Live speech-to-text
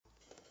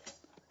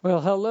Well,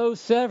 hello,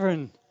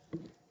 Severn.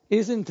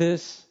 Isn't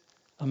this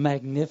a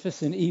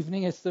magnificent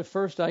evening? It's the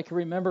first I can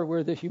remember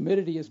where the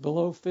humidity is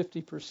below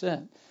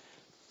 50%.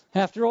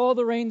 After all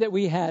the rain that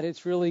we had,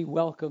 it's really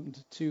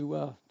welcomed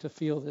to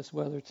feel this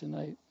weather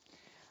tonight.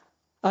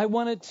 I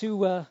wanted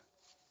to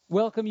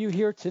welcome you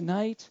here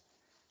tonight.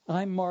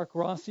 I'm Mark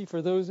Rossi.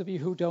 For those of you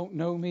who don't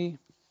know me,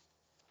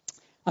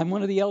 I'm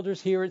one of the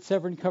elders here at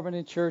Severn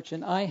Covenant Church,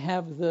 and I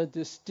have the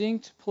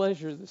distinct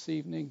pleasure this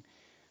evening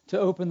to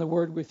open the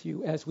Word with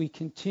you as we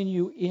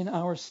continue in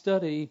our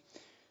study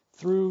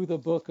through the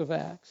book of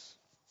Acts.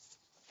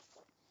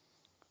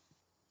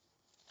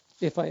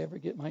 If I ever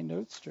get my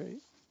notes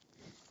straight.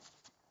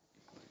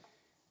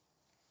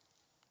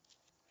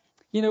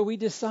 You know, we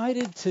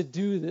decided to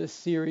do this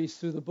series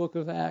through the book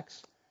of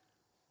Acts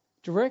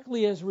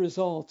directly as a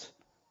result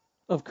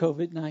of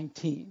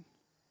COVID-19.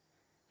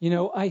 You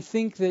know, I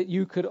think that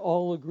you could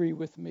all agree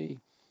with me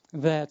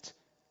that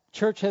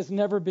church has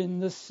never been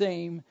the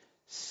same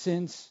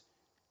since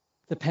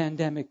the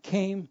pandemic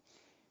came.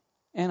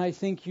 And I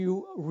think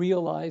you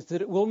realize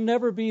that it will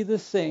never be the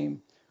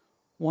same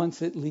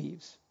once it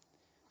leaves.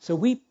 So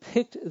we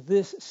picked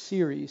this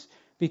series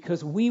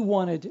because we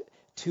wanted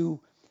to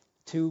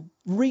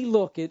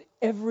relook at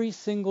every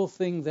single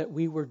thing that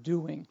we were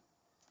doing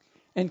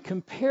and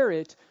compare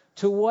it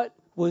to what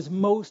was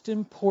most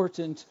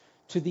important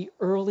to the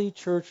early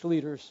church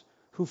leaders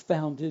who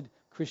founded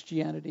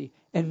Christianity,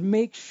 and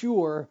make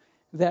sure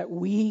that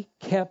we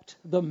kept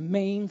the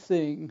main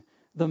thing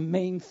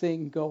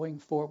going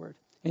forward.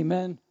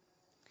 Amen.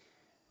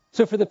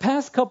 So for the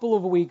past couple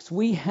of weeks,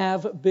 we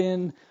have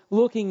been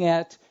looking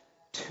at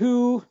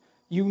two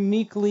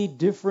uniquely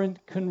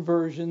different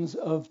conversions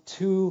of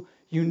two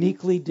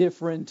uniquely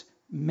different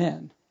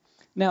men.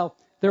 Now,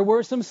 there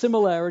were some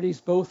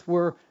similarities. Both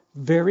were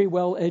very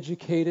well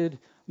educated.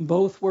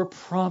 Both were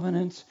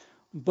prominent.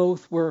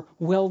 Both were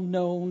well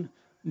known.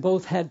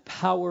 Both had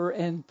power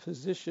and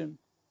position.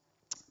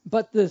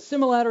 But the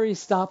similarities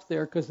stopped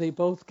there because they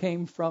both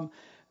came from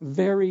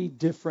very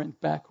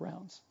different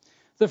backgrounds.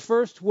 The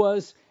first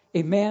was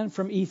a man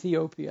from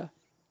Ethiopia.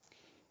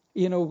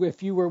 You know,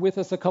 if you were with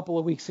us a couple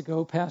of weeks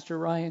ago, Pastor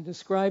Ryan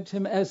described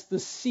him as the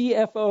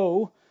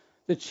CFO,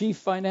 the chief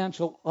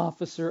financial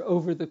officer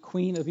over the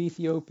Queen of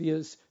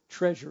Ethiopia's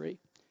treasury,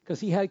 because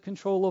he had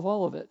control of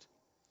all of it.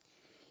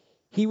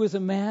 He was a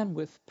man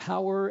with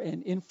power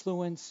and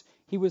influence.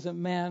 He was a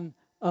man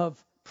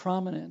of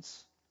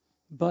prominence.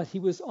 But he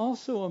was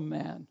also a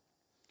man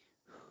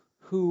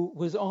who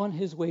was on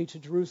his way to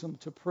Jerusalem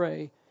to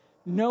pray,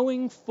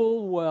 knowing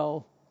full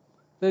well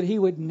that he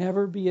would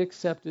never be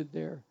accepted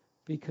there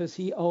because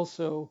he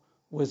also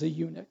was a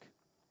eunuch.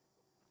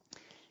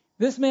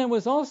 This man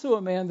was also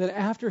a man that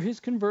after his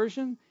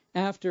conversion,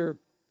 after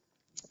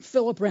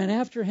Philip ran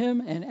after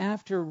him, and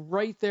after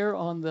right there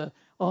on the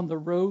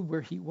road where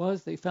he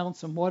was, they found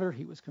some water,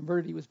 he was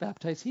converted, he was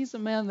baptized. He's a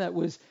man that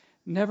was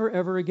never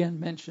ever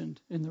again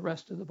mentioned in the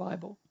rest of the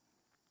Bible.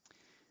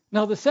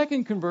 Now, the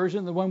second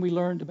conversion, the one we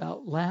learned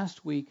about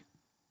last week,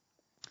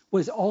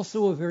 was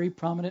also a very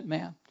prominent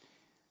man.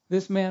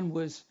 This man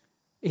was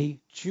a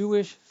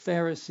Jewish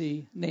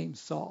Pharisee named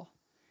Saul.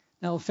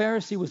 Now, a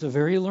Pharisee was a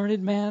very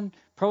learned man,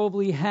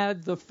 probably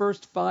had the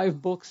first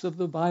 5 books of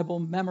the Bible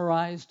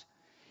memorized.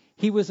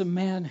 He was a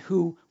man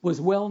who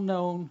was well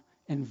known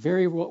and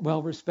very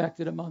well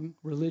respected among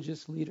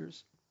religious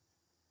leaders.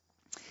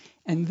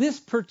 And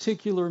this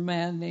particular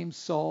man named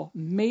Saul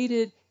made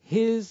it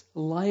his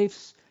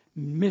life's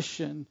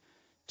mission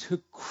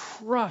to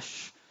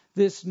crush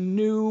this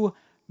new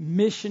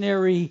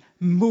missionary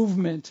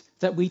movement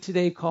that we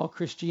today call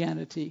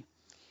Christianity.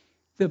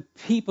 The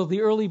people, the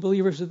early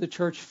believers of the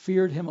church,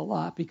 feared him a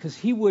lot because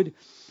he would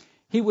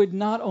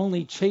not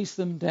only chase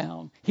them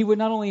down, he would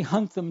not only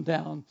hunt them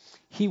down,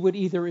 he would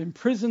either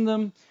imprison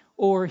them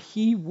or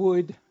he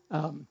would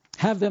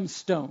have them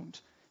stoned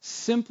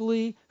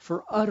simply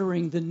for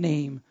uttering the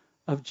name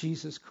of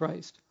Jesus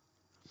Christ.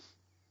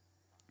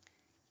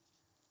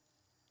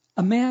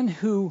 A man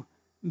who,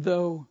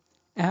 though,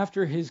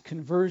 after his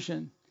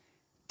conversion,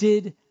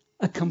 did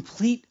a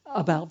complete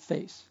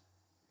about-face.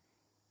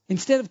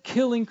 Instead of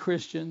killing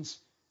Christians,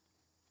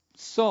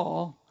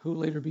 Saul, who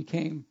later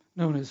became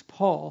known as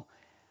Paul,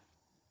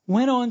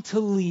 went on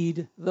to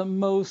lead the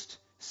most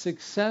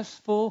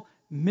successful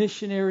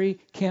missionary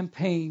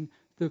campaign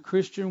the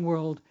Christian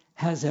world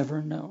has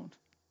ever known.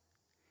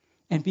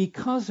 And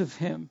because of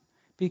him,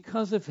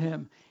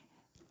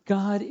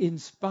 God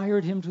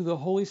inspired him through the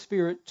Holy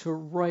Spirit to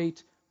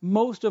write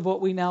most of what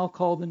we now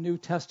call the New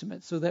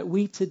Testament, so that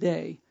we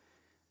today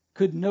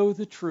could know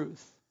the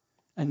truth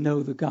and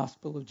know the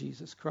gospel of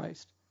Jesus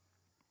Christ.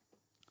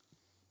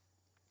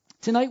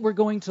 Tonight we're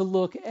going to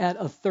look at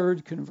a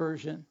third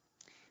conversion,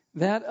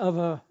 that of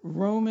a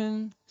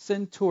Roman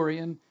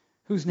centurion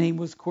whose name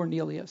was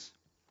Cornelius.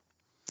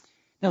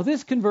 Now,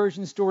 this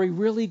conversion story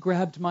really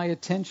grabbed my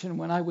attention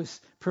when I was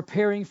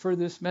preparing for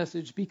this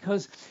message,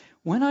 because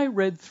when I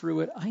read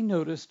through it, I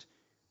noticed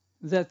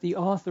that the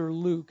author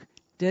Luke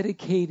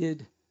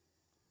dedicated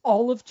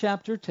all of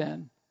chapter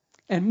 10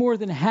 and more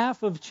than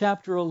half of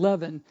chapter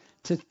 11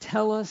 to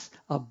tell us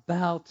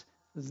about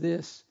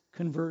this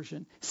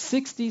conversion.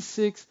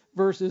 66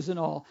 verses in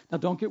all. Now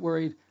don't get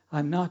worried.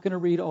 I'm not going to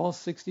read all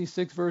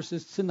 66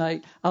 verses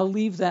tonight. I'll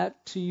leave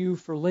that to you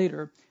for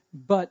later.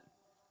 But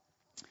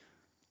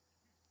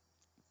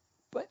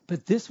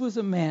this was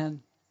a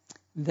man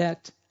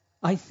that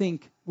I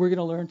think we're going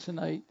to learn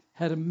tonight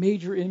had a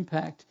major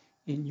impact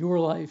in your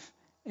life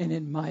and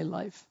in my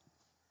life.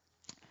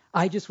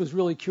 I just was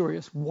really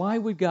curious. Why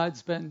would God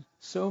spend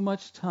so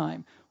much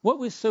time? What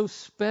was so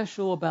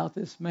special about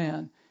this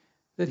man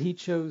that he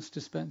chose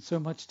to spend so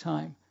much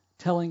time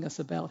telling us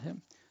about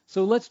him?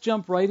 So let's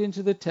jump right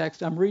into the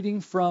text. I'm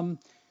reading from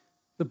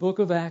the book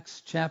of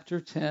Acts,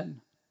 chapter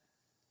 10.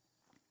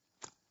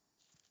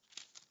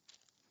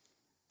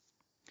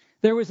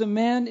 There was a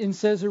man in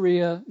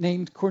Caesarea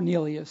named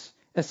Cornelius,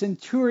 a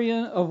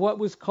centurion of what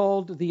was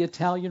called the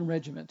Italian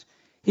regiment.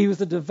 He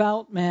was a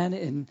devout man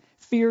and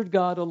feared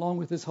God along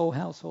with his whole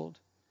household.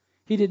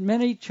 He did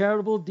many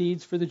charitable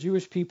deeds for the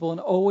Jewish people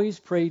and always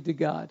prayed to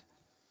God.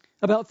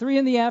 About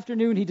 3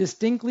 p.m, he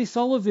distinctly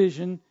saw a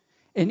vision,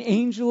 an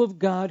angel of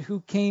God who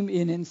came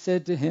in and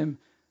said to him,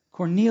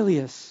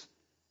 Cornelius.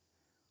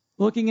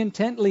 Looking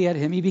intently at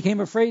him, he became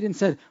afraid and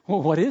said,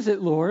 "Well, what is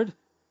it, Lord?"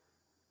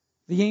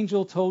 The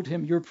angel told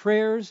him, "Your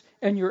prayers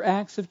and your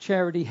acts of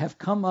charity have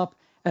come up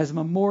as a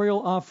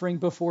memorial offering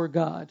before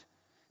God.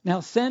 Now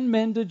send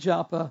men to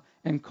Joppa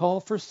and call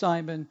for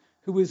Simon,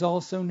 who is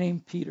also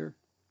named Peter.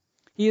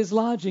 He is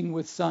lodging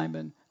with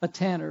Simon, a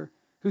tanner,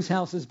 whose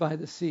house is by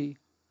the sea."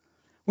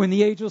 When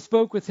the angel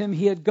spoke with him,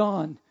 he had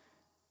gone.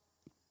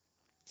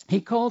 He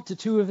called to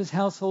 2 of his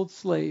household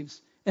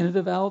slaves and a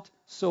devout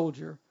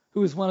soldier, who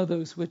was one of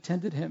those who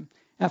attended him.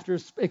 After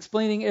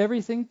explaining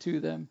everything to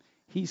them,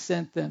 he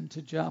sent them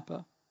to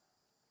Joppa.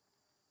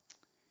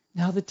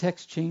 Now the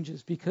text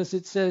changes because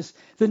it says,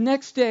 the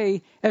next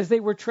day, as they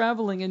were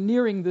traveling and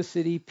nearing the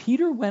city,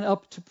 Peter went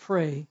up to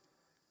pray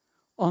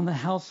on the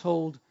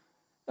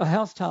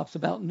housetops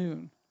about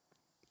noon.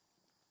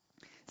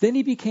 Then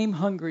he became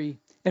hungry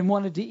and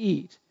wanted to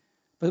eat.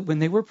 But when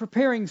they were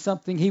preparing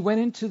something, he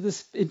went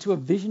into a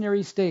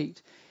visionary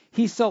state.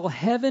 He saw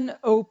heaven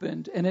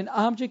opened and an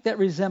object that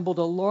resembled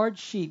a large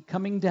sheet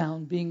coming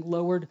down, being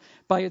lowered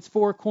by its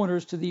 4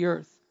 corners to the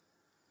earth.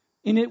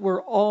 In it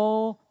were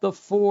all the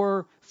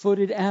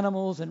 4-footed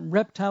animals and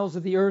reptiles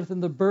of the earth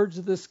and the birds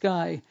of the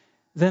sky.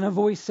 Then a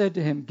voice said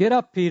to him, "Get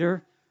up,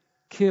 Peter,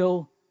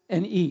 kill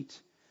and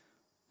eat."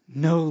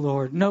 No,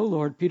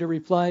 Lord, Peter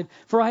replied,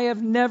 "for I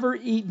have never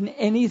eaten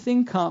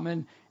anything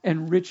common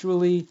and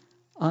ritually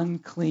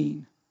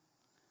unclean."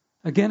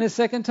 Again, a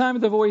second time,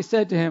 the voice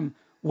said to him,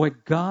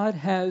 "What God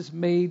has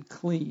made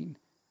clean,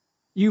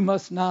 you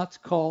must not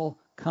call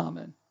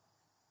common."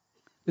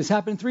 This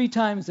happened 3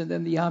 times, and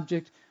then the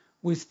object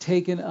was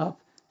taken up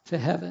to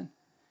heaven.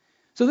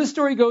 So this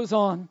story goes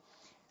on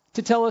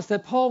to tell us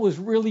that Paul was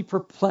really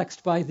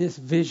perplexed by this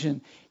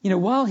vision.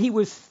 While he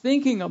was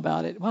thinking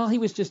about it, while he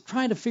was just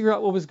trying to figure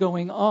out what was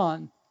going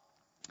on,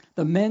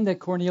 the men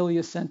that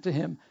Cornelius sent to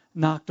him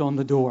knocked on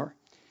the door.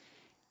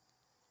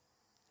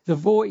 A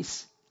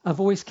voice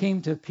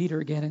came to Peter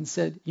again and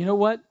said, "You know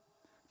what?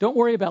 Don't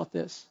worry about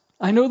this.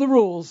 I know the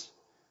rules,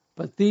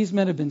 but these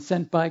men have been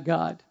sent by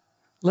God.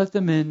 Let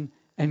them in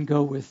and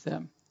go with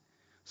them."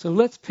 So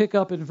let's pick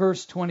up in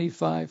verse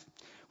 25.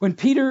 When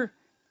Peter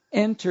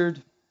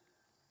entered,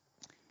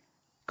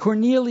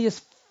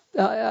 Cornelius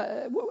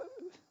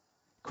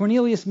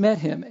met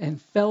him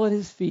and fell at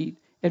his feet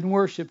and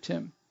worshipped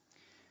him.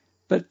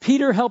 But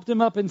Peter helped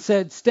him up and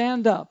said,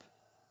 "Stand up.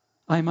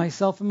 I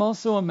myself am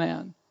also a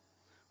man."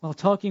 While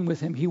talking with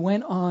him, he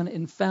went on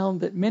and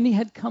found that many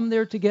had come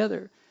there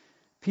together.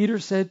 Peter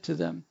said to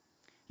them,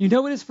 "You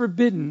know it is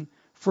forbidden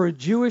for a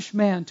Jewish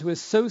man to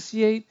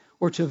associate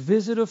or to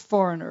visit a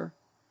foreigner,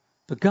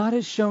 but God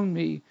has shown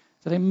me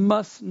that I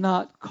must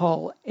not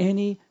call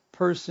any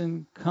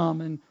person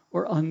common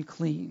or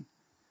unclean.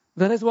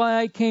 That is why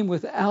I came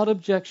without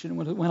objection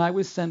when I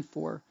was sent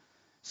for.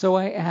 So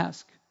I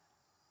ask,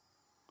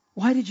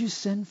 why did you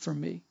send for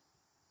me?"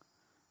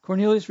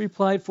 Cornelius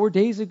replied, 4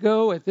 days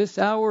ago at this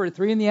hour at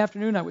 3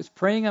 p.m, I was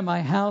praying in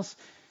my house.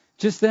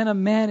 Just then a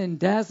man in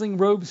dazzling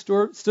robes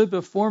stood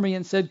before me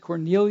and said,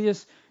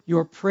 "Cornelius,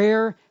 your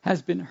prayer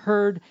has been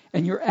heard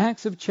and your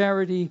acts of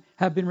charity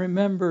have been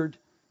remembered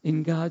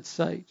in God's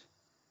sight.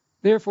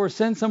 Therefore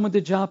send someone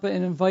to Joppa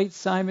and invite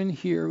Simon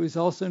here, who is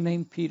also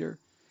named Peter.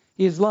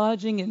 He is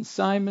lodging in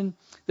Simon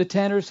the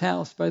tanner's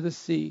house by the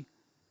sea."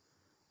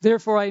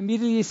 Therefore I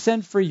immediately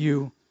sent for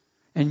you,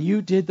 and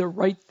you did the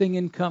right thing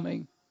in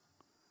coming.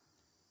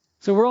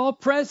 So we're all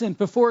present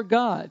before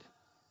God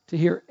to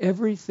hear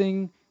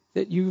everything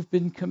that you've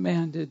been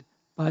commanded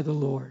by the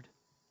Lord.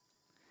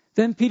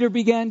 Then Peter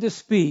began to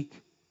speak.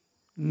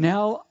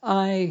 Now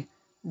I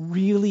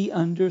really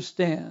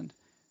understand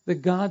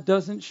that God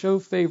doesn't show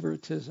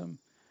favoritism,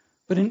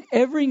 but in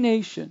every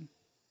nation,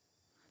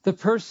 the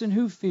person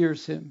who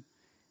fears him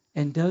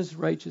and does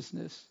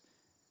righteousness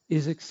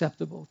is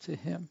acceptable to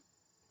him.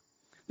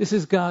 This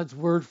is God's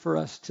word for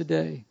us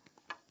today.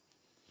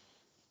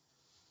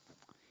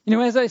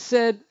 As I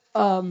said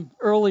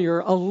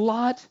earlier,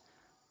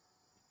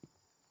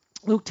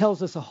 Luke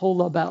tells us a whole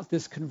lot about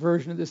this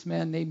conversion of this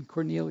man named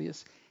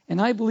Cornelius.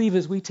 And I believe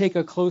as we take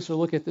a closer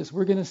look at this,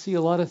 we're going to see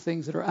a lot of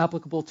things that are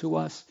applicable to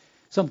us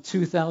some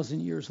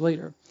 2,000 years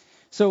later.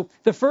 So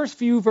the first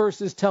few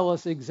verses tell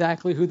us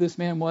exactly who this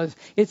man was.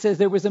 It says,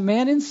 there was a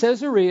man in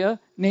Caesarea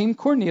named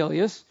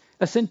Cornelius,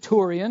 a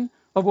centurion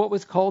of what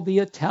was called the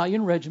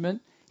Italian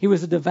regiment. He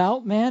was a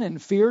devout man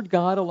and feared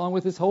God along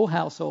with his whole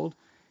household.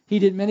 He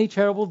did many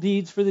charitable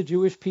deeds for the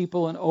Jewish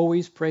people and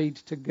always prayed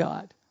to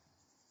God.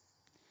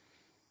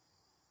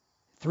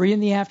 3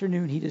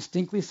 p.m, he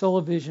distinctly saw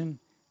a vision,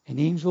 an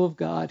angel of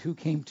God who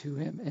came to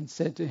him and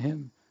said to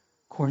him,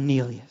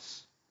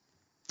 Cornelius.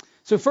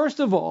 So first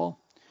of all,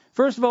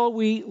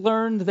 we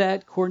learned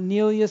that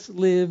Cornelius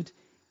lived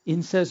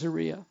in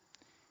Caesarea.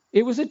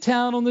 It was a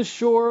town on the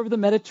shore of the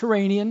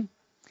Mediterranean.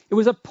 It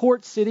was a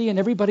port city, and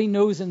everybody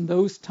knows in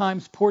those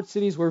times port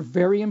cities were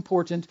very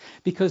important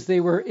because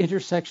they were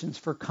intersections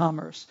for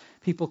commerce.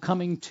 People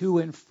coming to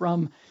and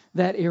from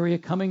that area,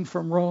 coming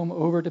from Rome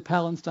over to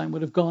Palestine,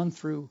 would have gone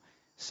through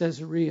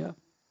Caesarea.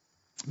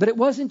 But it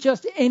wasn't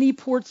just any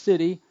port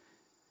city.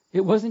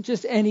 It wasn't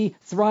just any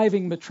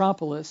thriving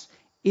metropolis.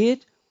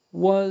 It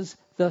was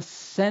the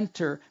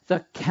center,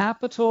 the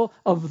capital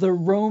of the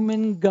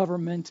Roman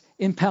government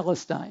in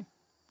Palestine.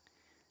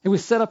 It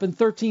was set up in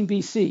 13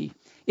 BC.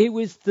 It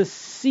was the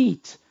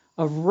seat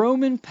of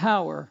Roman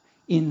power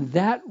in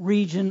that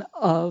region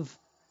of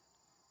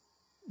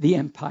the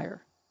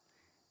empire.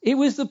 It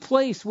was the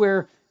place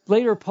where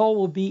later Paul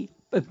will be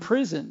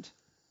imprisoned,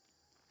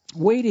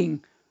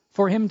 waiting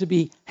for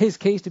his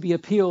case to be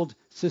appealed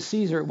to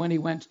Caesar when he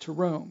went to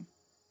Rome.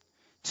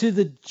 To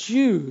the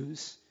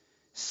Jews,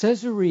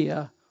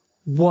 Caesarea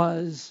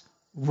was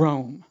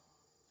Rome.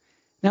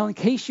 Now, in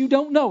case you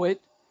don't know it,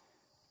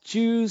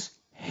 Jews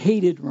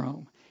hated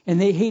Rome, and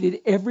they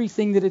hated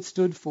everything that it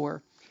stood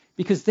for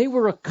because they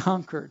were a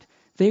conquered.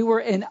 They were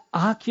an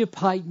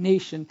occupied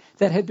nation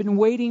that had been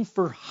waiting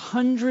for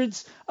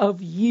hundreds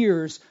of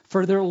years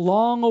for their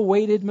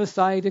long-awaited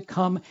Messiah to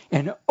come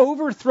and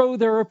overthrow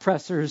their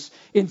oppressors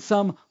in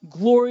some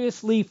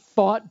gloriously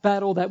fought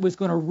battle that was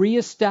going to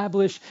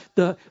reestablish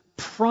the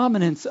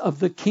prominence of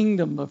the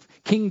kingdom of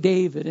King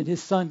David and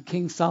his son,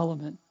 King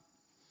Solomon.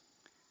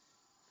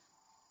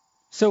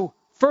 So,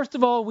 first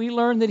of all, we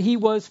learned that he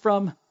was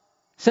from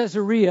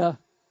Caesarea,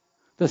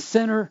 the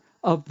center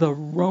of the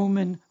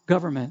Roman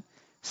government.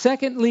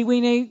 Secondly,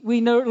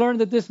 we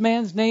learned that this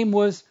man's name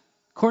was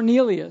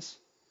Cornelius.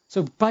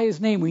 So by his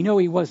name, we know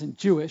he wasn't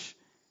Jewish.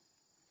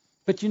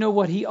 But you know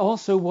what? He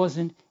also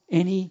wasn't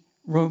any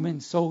Roman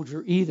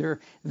soldier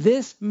either.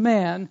 This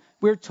man,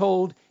 we're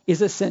told,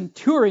 is a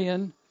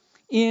centurion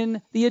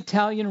in the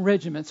Italian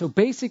regiment. So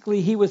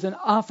basically, he was an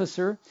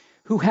officer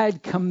who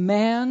had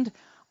command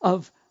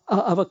of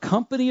a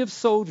company of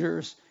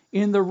soldiers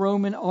in the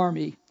Roman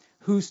army,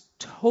 whose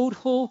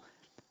total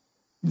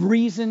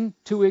reason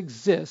to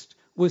exist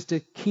was to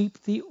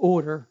keep the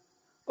order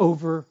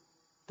over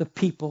the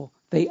people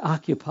they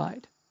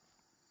occupied.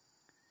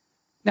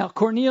 Now,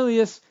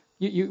 Cornelius,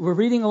 we're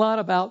reading a lot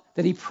about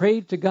that he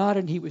prayed to God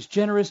and he was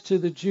generous to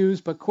the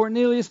Jews, but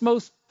Cornelius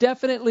most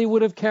definitely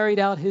would have carried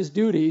out his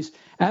duties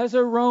as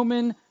a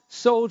Roman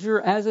soldier,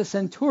 as a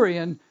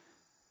centurion,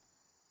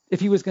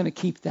 if he was going to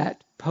keep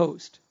that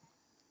post.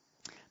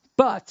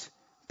 But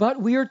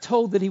we are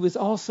told that he was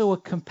also a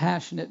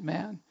compassionate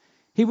man.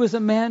 He was a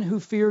man who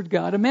feared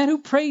God, a man who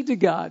prayed to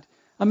God,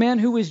 a man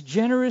who was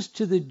generous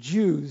to the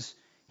Jews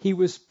he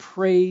was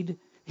paid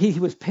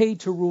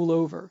to rule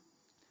over,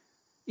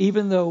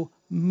 even though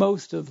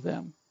most of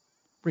them,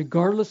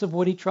 regardless of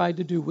what he tried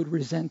to do, would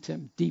resent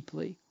him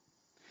deeply.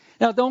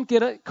 Now, don't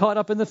get caught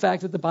up in the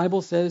fact that the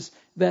Bible says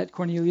that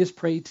Cornelius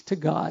prayed to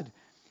God,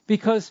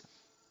 because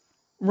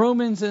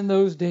Romans in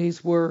those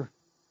days were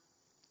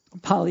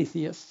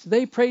polytheists.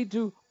 They prayed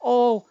to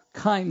all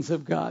kinds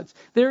of gods.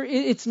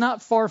 It's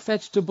not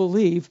far-fetched to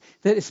believe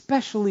that,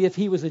 especially if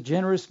he was a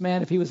generous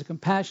man, if he was a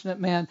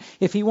compassionate man,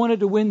 if he wanted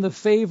to win the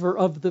favor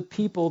of the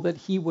people that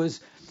he was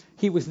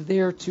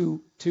there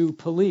to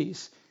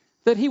police,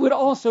 that he would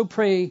also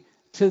pray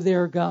to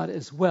their God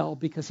as well,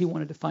 because he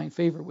wanted to find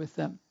favor with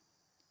them.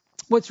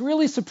 What's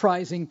really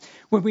surprising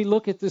when we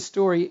look at this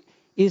story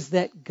is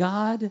that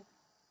God,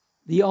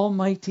 the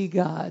Almighty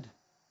God,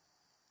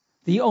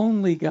 the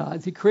only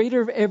God, the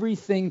creator of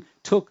everything,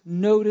 took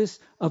notice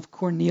of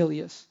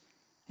Cornelius.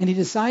 And he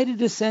decided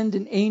to send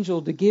an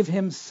angel to give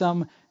him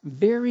some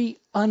very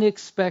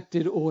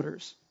unexpected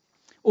orders.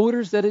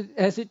 Orders that,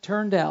 as it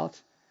turned out,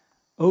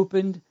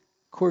 opened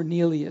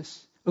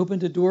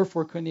a door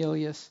for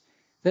Cornelius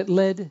that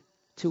led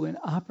to an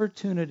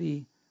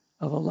opportunity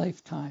of a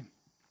lifetime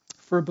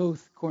for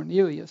both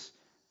Cornelius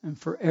and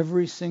for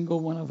every single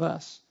one of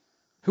us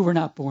who were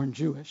not born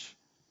Jewish.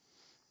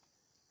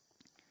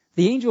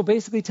 The angel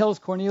basically tells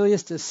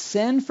Cornelius to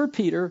send for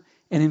Peter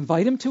and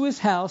invite him to his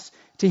house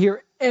to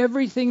hear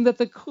everything that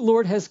the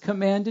Lord has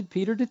commanded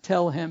Peter to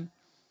tell him.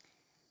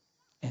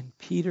 And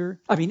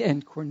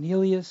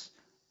Cornelius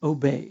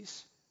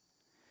obeys.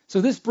 So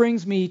this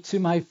brings me to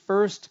my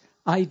first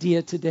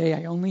idea today.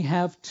 I only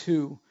have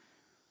two.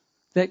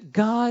 That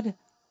God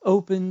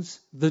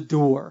opens the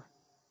door.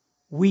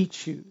 We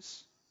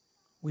choose.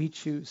 We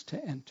choose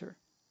to enter.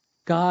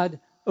 God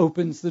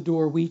opens the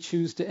door. We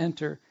choose to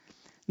enter.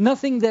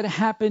 Nothing that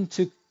happened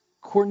to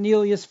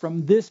Cornelius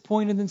from this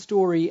point in the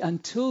story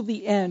until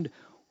the end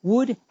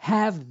would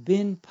have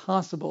been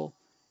possible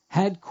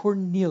had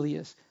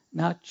Cornelius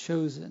not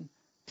chosen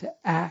to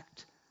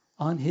act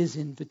on his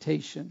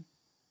invitation.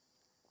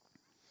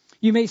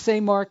 You may say,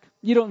 Mark,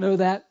 you don't know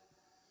that.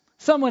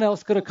 Someone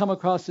else could have come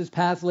across his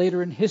path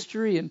later in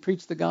history and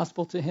preached the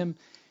gospel to him.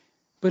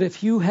 But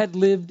if you had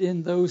lived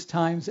in those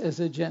times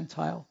as a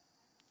Gentile,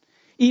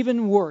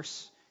 even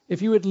worse,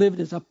 if you had lived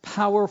as a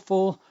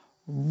powerful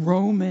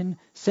Roman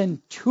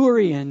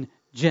centurion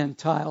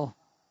Gentile,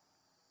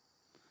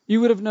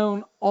 you would have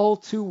known all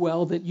too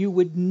well that you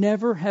would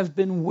never have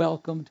been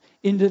welcomed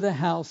into the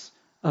house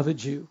of a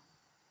Jew.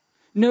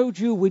 No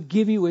Jew would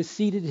give you a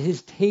seat at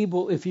his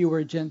table if you were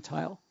a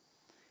Gentile.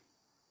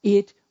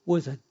 It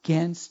was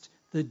against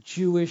the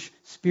Jewish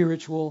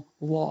spiritual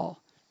law.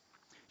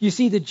 You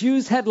see, the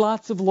Jews had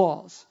lots of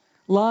laws.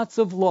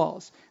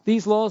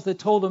 These laws that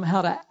told them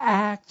how to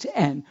act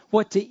and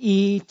what to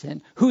eat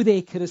and who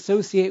they could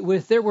associate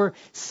with. There were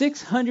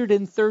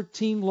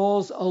 613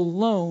 laws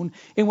alone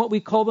in what we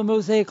call the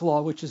Mosaic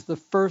Law, which is the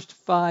first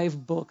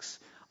 5 books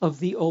of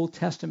the Old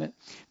Testament.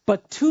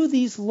 But to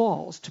these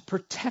laws, to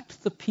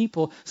protect the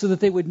people so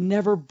that they would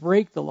never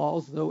break the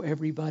laws, though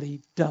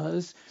everybody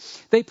does,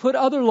 they put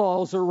other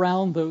laws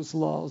around those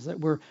laws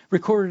that were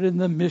recorded in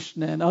the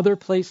Mishnah and other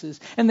places.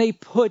 And they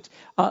put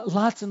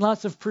lots and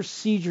lots of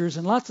procedures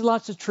and lots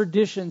of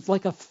traditions,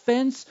 like a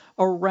fence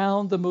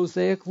around the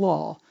Mosaic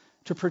Law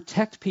to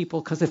protect people.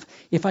 Because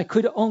if I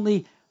could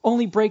only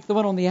break the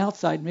one on the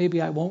outside,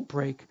 maybe I won't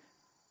break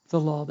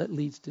the law that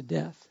leads to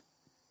death.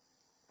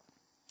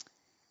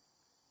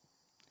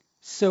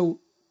 So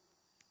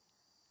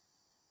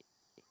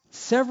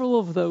several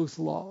of those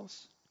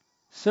laws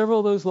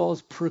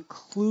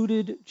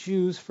precluded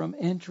Jews from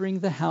entering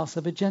the house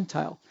of a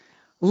Gentile,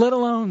 let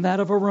alone that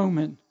of a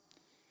Roman.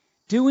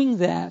 Doing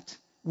that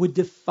would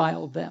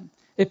defile them.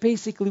 It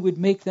basically would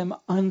make them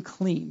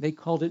unclean. They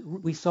called it,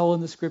 we saw in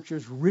the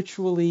scriptures,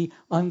 ritually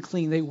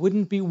unclean. They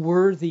wouldn't be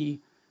worthy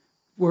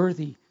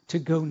to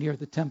go near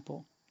the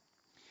temple.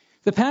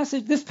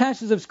 This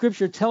passage of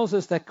Scripture tells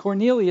us that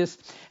Cornelius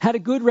had a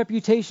good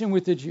reputation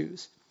with the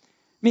Jews,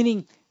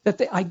 meaning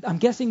that I'm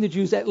guessing the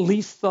Jews at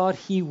least thought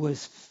he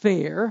was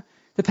fair.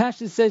 The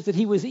passage says that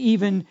he was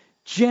even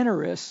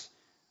generous,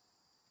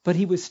 but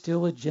he was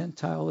still a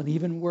Gentile, and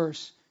even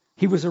worse,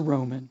 he was a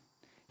Roman.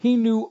 He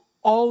knew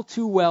all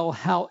too well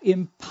how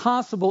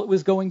impossible it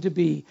was going to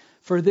be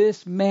for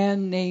this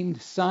man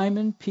named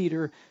Simon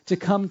Peter to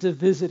come to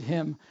visit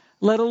him,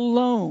 let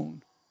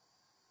alone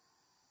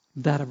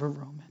that of a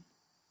Roman.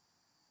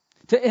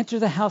 To enter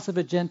the house of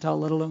a Gentile,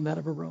 let alone that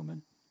of a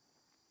Roman.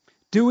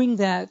 Doing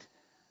that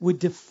would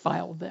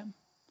defile them.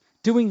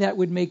 Doing that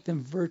would make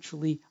them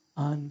virtually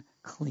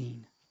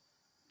unclean.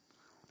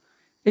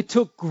 It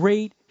took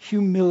great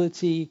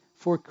humility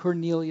for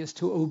Cornelius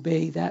to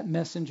obey that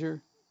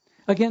messenger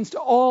against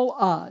all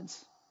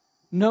odds,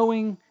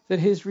 knowing that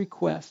his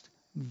request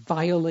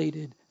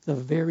violated the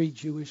very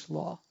Jewish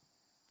law.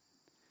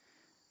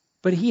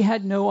 But he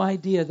had no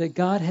idea that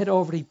God had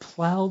already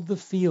plowed the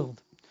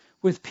field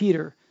with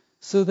Peter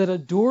so that a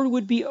door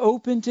would be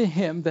open to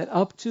him that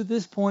up to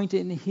this point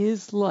in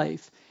his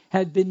life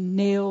had been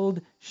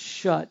nailed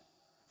shut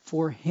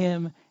for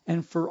him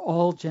and for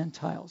all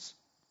Gentiles.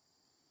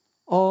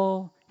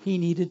 All he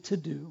needed to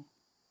do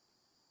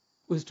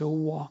was to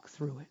walk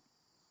through it.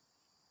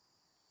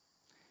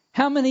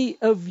 How many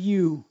of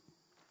you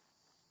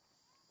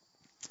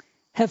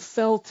have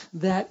felt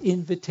that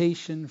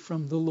invitation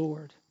from the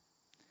Lord?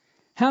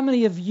 How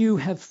many of you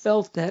have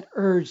felt that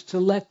urge to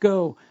let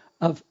go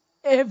of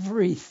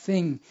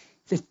everything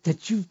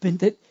that you've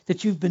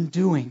been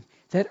doing,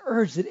 that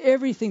urge, that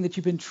everything that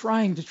you've been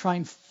trying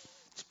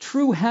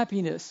true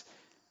happiness,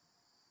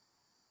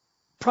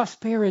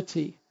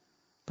 prosperity,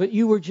 but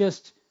you were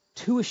just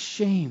too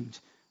ashamed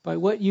by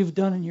what you've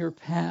done in your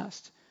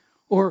past,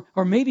 or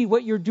maybe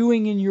what you're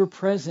doing in your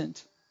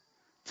present,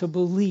 to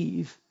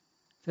believe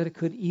that it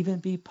could even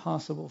be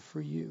possible for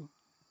you?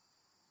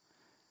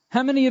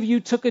 How many of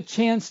you took a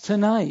chance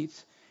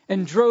tonight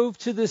and drove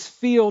to this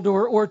field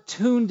or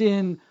tuned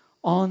in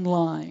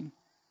online,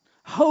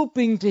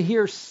 hoping to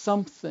hear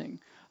something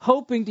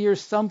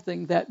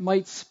that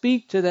might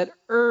speak to that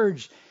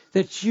urge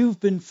that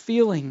you've been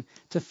feeling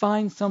to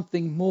find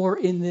something more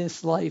in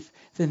this life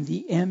than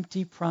the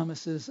empty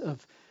promises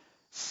of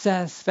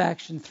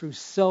satisfaction through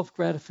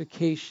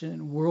self-gratification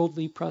and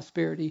worldly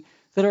prosperity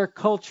that our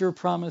culture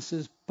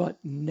promises but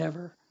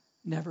never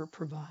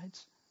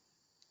provides.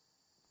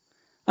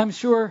 I'm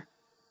sure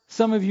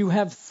some of you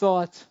have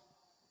thought,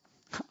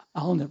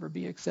 I'll never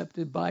be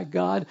accepted by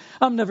God.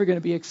 I'm never going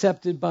to be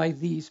accepted by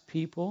these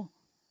people.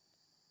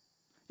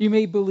 You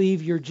may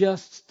believe you're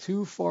just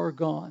too far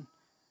gone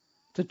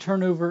to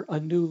turn over a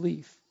new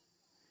leaf.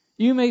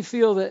 You may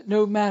feel that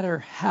no matter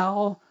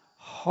how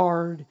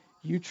hard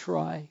you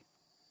try,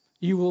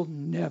 you will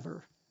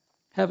never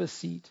have a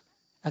seat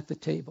at the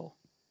table.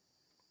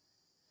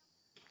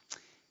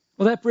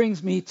 Well, that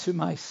brings me to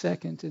my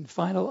second and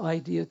final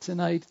idea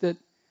tonight, that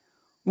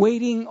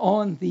waiting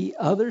on the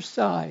other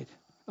side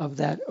of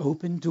that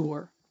open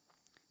door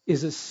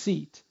is a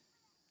seat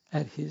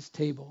at his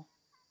table.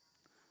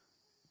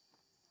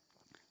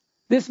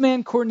 This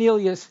man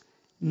Cornelius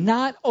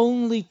not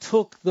only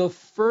took the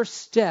first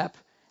step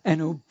and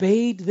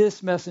obeyed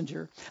this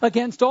messenger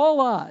against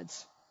all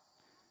odds,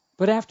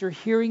 but after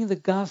hearing the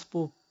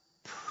gospel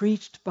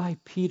preached by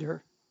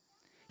Peter,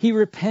 he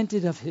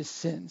repented of his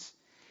sins.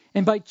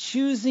 And by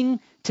choosing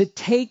to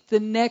take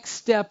the next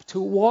step to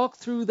walk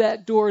through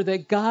that door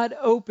that God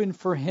opened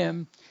for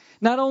him,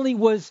 not only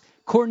was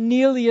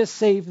Cornelius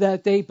saved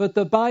that day, but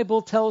the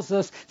Bible tells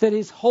us that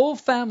his whole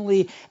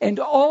family and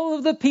all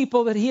of the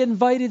people that he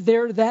invited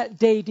there that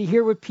day to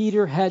hear what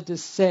Peter had to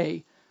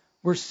say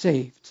were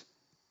saved.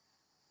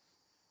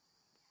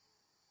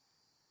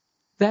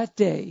 That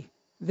day,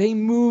 they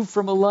moved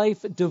from a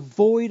life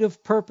devoid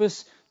of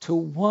purpose to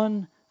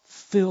one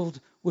filled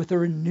with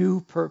a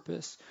new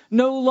purpose.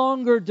 No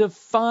longer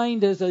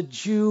defined as a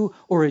Jew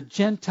or a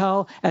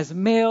Gentile, as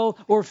male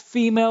or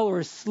female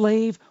or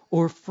slave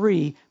or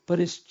free, but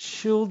as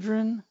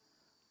children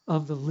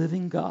of the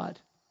living God.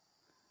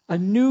 A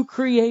new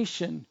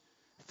creation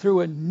through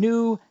a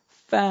new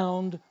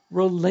found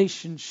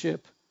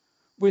relationship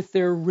with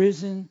their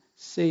risen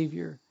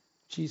Savior,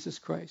 Jesus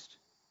Christ.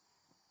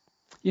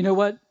 You know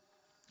what?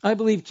 I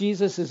believe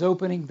Jesus is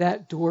opening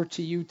that door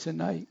to you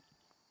tonight.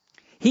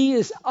 He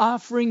is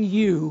offering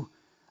you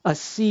a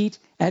seat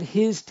at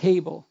his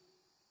table.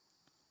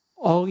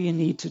 All you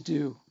need to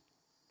do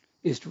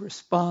is to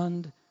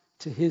respond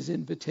to his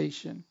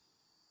invitation.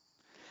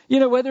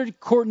 You know, whether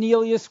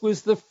Cornelius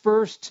was the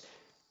first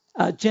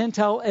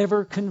Gentile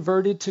ever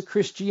converted to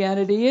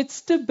Christianity,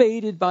 it's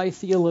debated by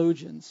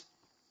theologians.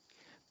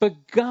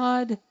 But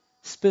God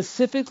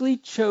specifically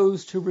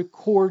chose to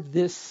record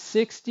this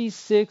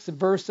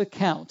 66-verse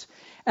account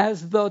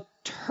as the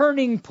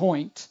turning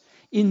point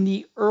in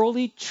the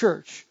early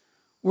church,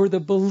 where the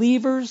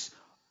believers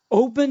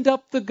opened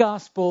up the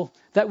gospel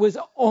that was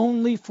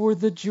only for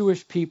the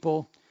Jewish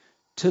people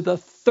to the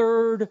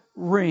third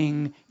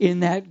ring in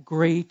that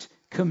great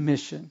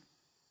commission.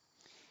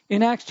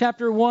 In Acts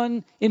chapter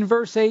 1, in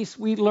verse 8,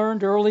 we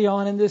learned early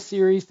on in this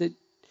series that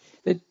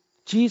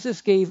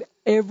Jesus gave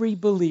every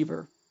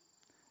believer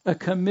a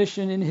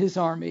commission in his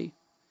army.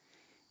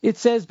 It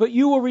says, "But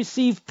you will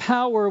receive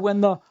power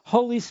when the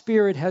Holy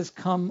Spirit has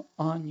come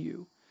on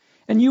you.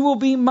 And you will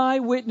be my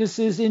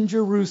witnesses in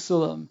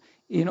Jerusalem,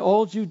 in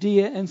all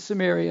Judea and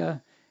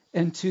Samaria,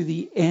 and to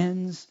the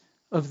ends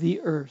of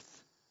the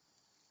earth."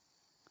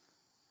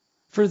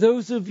 For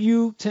those of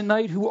you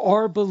tonight who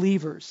are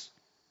believers,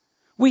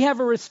 we have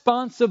a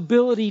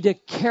responsibility to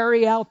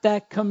carry out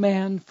that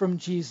command from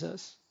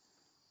Jesus.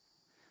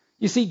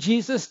 You see,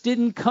 Jesus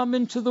didn't come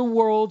into the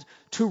world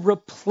to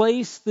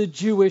replace the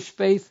Jewish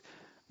faith.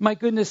 My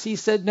goodness, he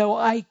said, "No,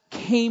 I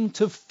came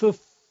to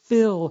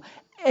fulfill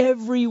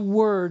every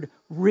word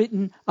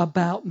written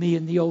about me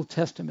in the Old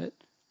Testament."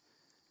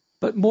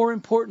 But more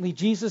importantly,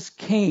 Jesus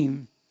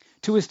came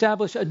to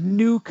establish a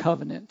new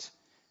covenant.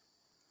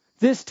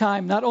 This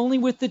time, not only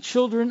with the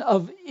children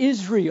of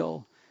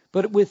Israel,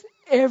 but with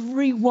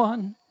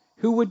everyone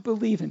who would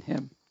believe in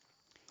him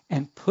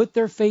and put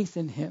their faith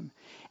in him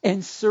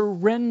and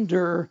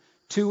surrender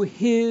to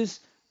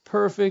his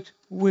perfect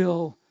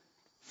will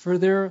for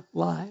their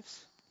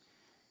lives.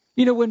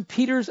 You know, when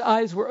Peter's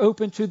eyes were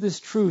open to this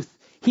truth,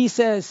 he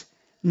says,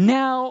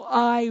 "Now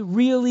I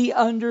really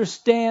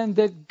understand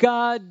that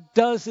God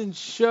doesn't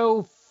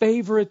show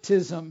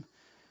favoritism,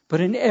 but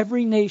in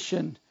every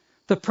nation,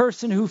 the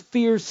person who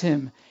fears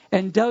him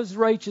and does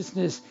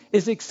righteousness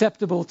is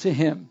acceptable to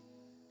him."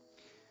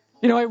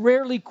 You know, I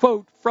rarely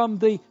quote from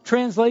the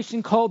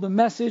translation called The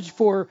Message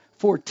for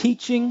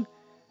teaching,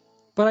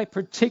 but I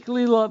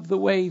particularly love the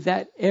way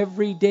that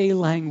everyday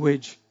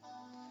language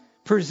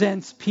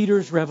presents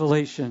Peter's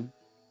revelation.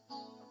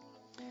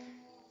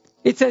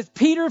 It says,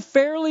 Peter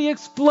fairly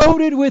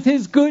exploded with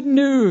his good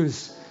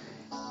news.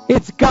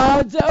 It's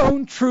God's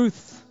own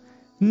truth.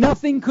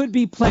 Nothing could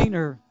be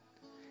plainer.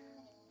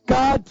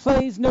 God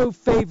plays no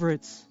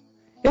favorites.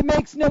 It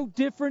makes no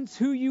difference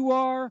who you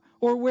are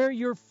or where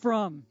you're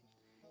from.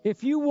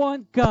 If you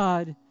want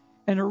God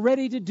and are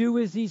ready to do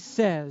as he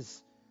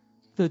says,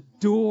 the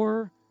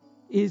door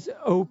is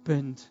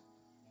opened.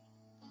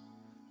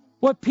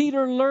 What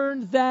Peter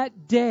learned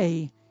that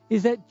day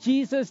is that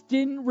Jesus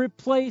didn't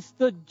replace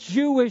the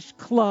Jewish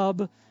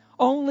club,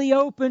 only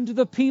opened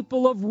the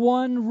people of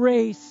one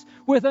race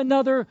with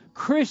another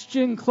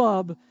Christian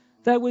club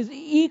that was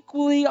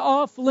equally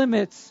off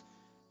limits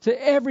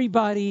to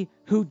everybody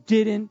who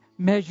didn't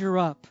measure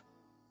up.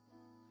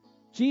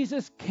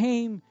 Jesus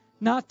came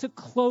not to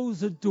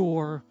close a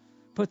door,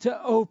 but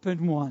to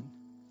open one.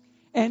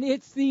 And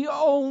it's the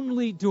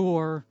only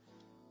door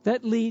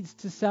that leads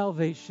to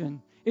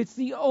salvation. It's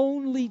the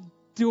only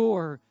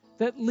door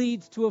that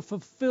leads to a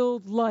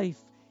fulfilled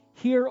life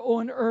here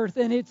on earth,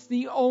 and it's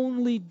the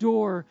only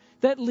door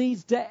that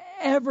leads to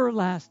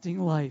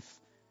everlasting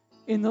life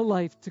in the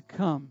life to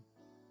come.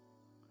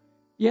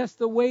 Yes,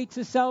 the way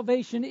to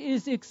salvation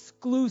is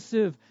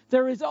exclusive.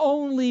 There is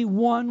only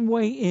one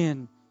way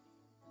in.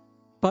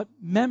 But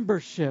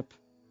membership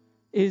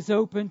is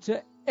open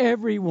to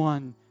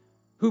everyone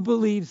who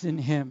believes in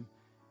him.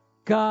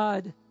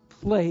 God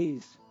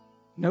plays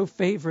no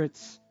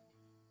favorites.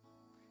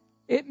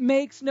 It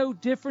makes no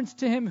difference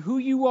to him who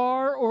you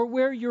are or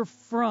where you're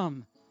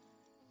from.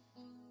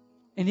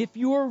 And if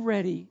you're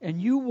ready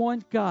and you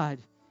want God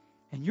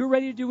and you're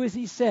ready to do as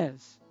he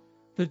says,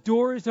 the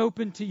door is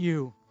open to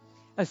you.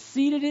 A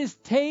seat at his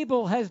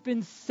table has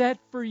been set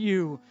for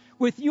you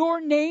with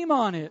your name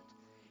on it.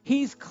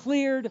 He's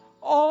cleared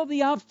all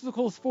the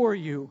obstacles for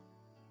you.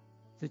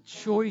 The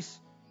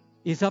choice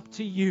is up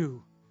to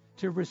you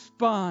to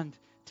respond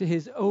to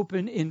his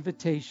open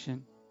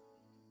invitation.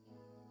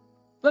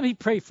 Let me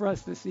pray for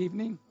us this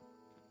evening.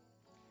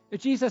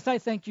 Jesus, I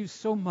thank you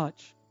so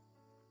much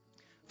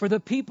for the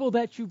people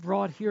that you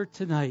brought here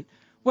tonight,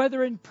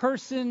 whether in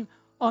person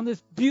on this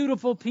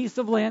beautiful piece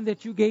of land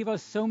that you gave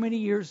us so many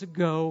years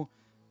ago,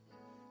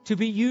 to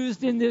be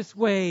used in this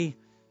way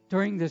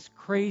during this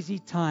crazy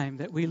time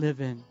that we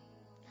live in.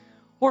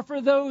 Or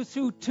for those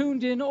who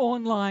tuned in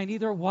online,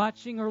 either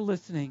watching or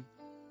listening.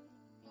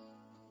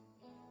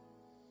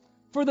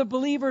 For the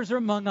believers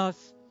among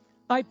us,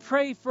 I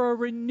pray for a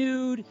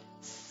renewed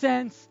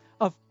sense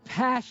of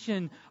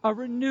passion, a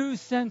renewed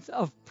sense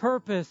of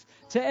purpose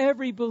to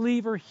every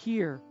believer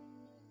here,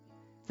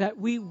 that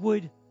we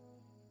would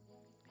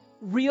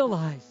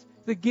realize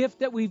the gift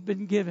that we've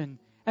been given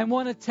and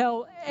want to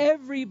tell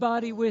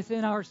everybody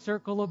within our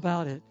circle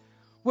about it,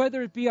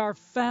 whether it be our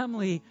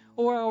family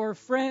or our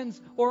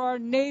friends or our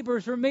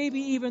neighbors or maybe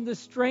even the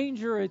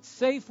stranger at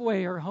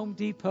Safeway or Home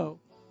Depot.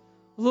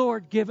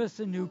 Lord, give us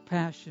a new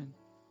passion.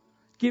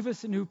 Give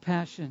us a new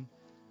passion.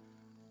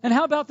 And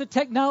how about the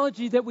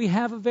technology that we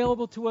have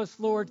available to us,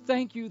 Lord?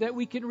 Thank you that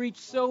we can reach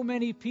so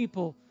many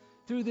people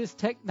through this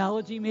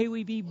technology. May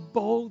we be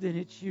bold in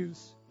its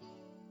use.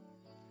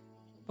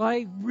 But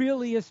I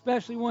really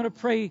especially want to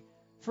pray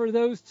for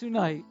those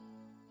tonight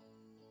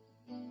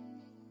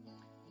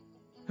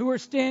who are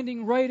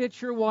standing right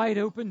at your wide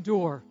open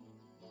door.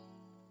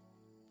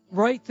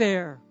 Right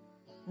there,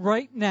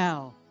 right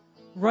now,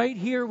 right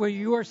here where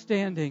you are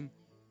standing.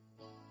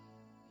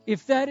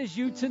 If that is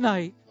you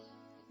tonight,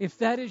 if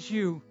that is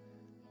you,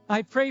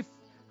 I pray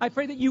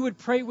that you would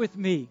pray with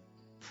me.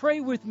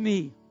 Pray with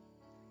me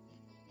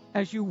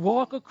as you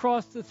walk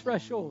across the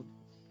threshold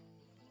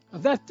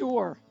of that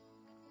door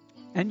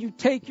and you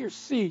take your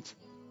seat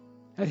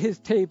at his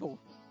table.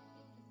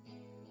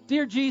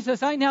 Dear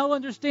Jesus, I now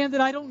understand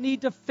that I don't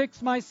need to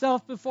fix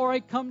myself before I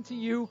come to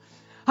you.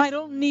 I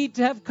don't need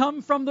to have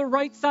come from the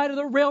right side of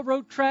the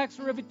railroad tracks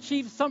or have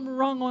achieved some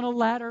rung on a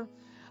ladder.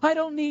 I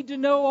don't need to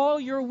know all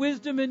your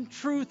wisdom and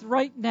truth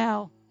right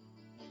now.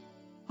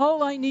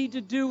 All I need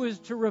to do is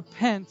to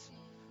repent.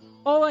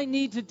 All I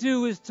need to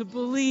do is to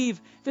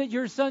believe that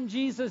your Son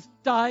Jesus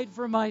died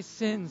for my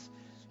sins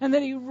and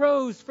that he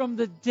rose from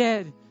the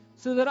dead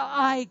so that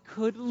I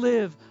could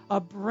live a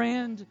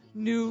brand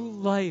new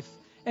life,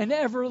 an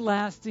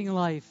everlasting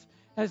life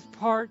as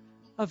part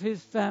of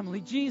his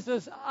family.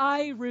 Jesus,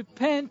 I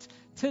repent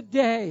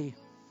today.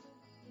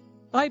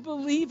 I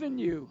believe in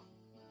you,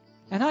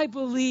 and I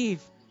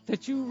believe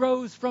that you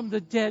rose from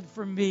the dead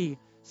for me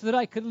so that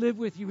I could live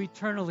with you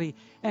eternally.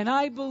 And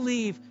I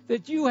believe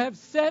that you have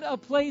set a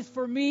place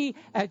for me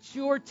at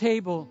your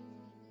table.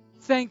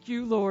 Thank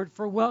you, Lord,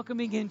 for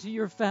welcoming into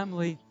your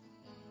family.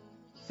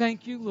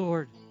 Thank you,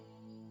 Lord,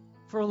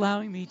 for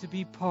allowing me to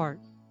be part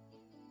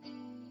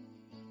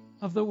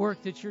of the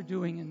work that you're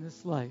doing in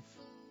this life.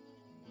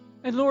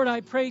 And Lord,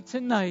 I pray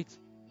tonight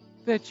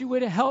that you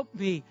would help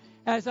me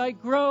as I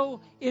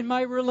grow in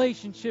my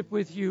relationship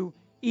with you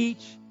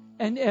each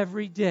and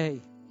every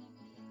day.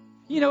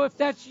 You know, if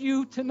that's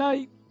you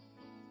tonight,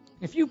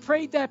 if you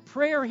prayed that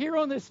prayer here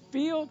on this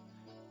field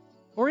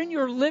or in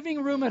your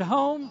living room at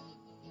home,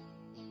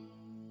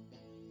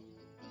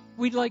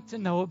 we'd like to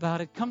know about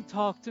it. Come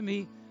talk to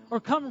me or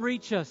come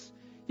reach us.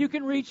 You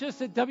can reach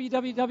us at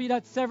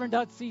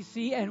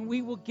www.severn.cc and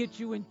we will get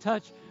you in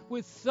touch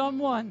with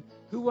someone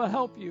who will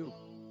help you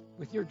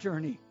with your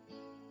journey.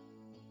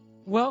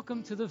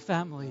 Welcome to the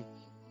family.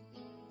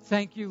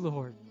 Thank you,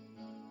 Lord.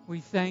 We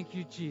thank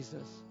you,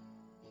 Jesus.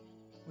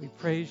 We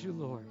praise you,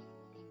 Lord.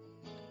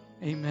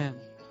 Amen.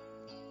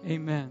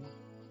 Amen.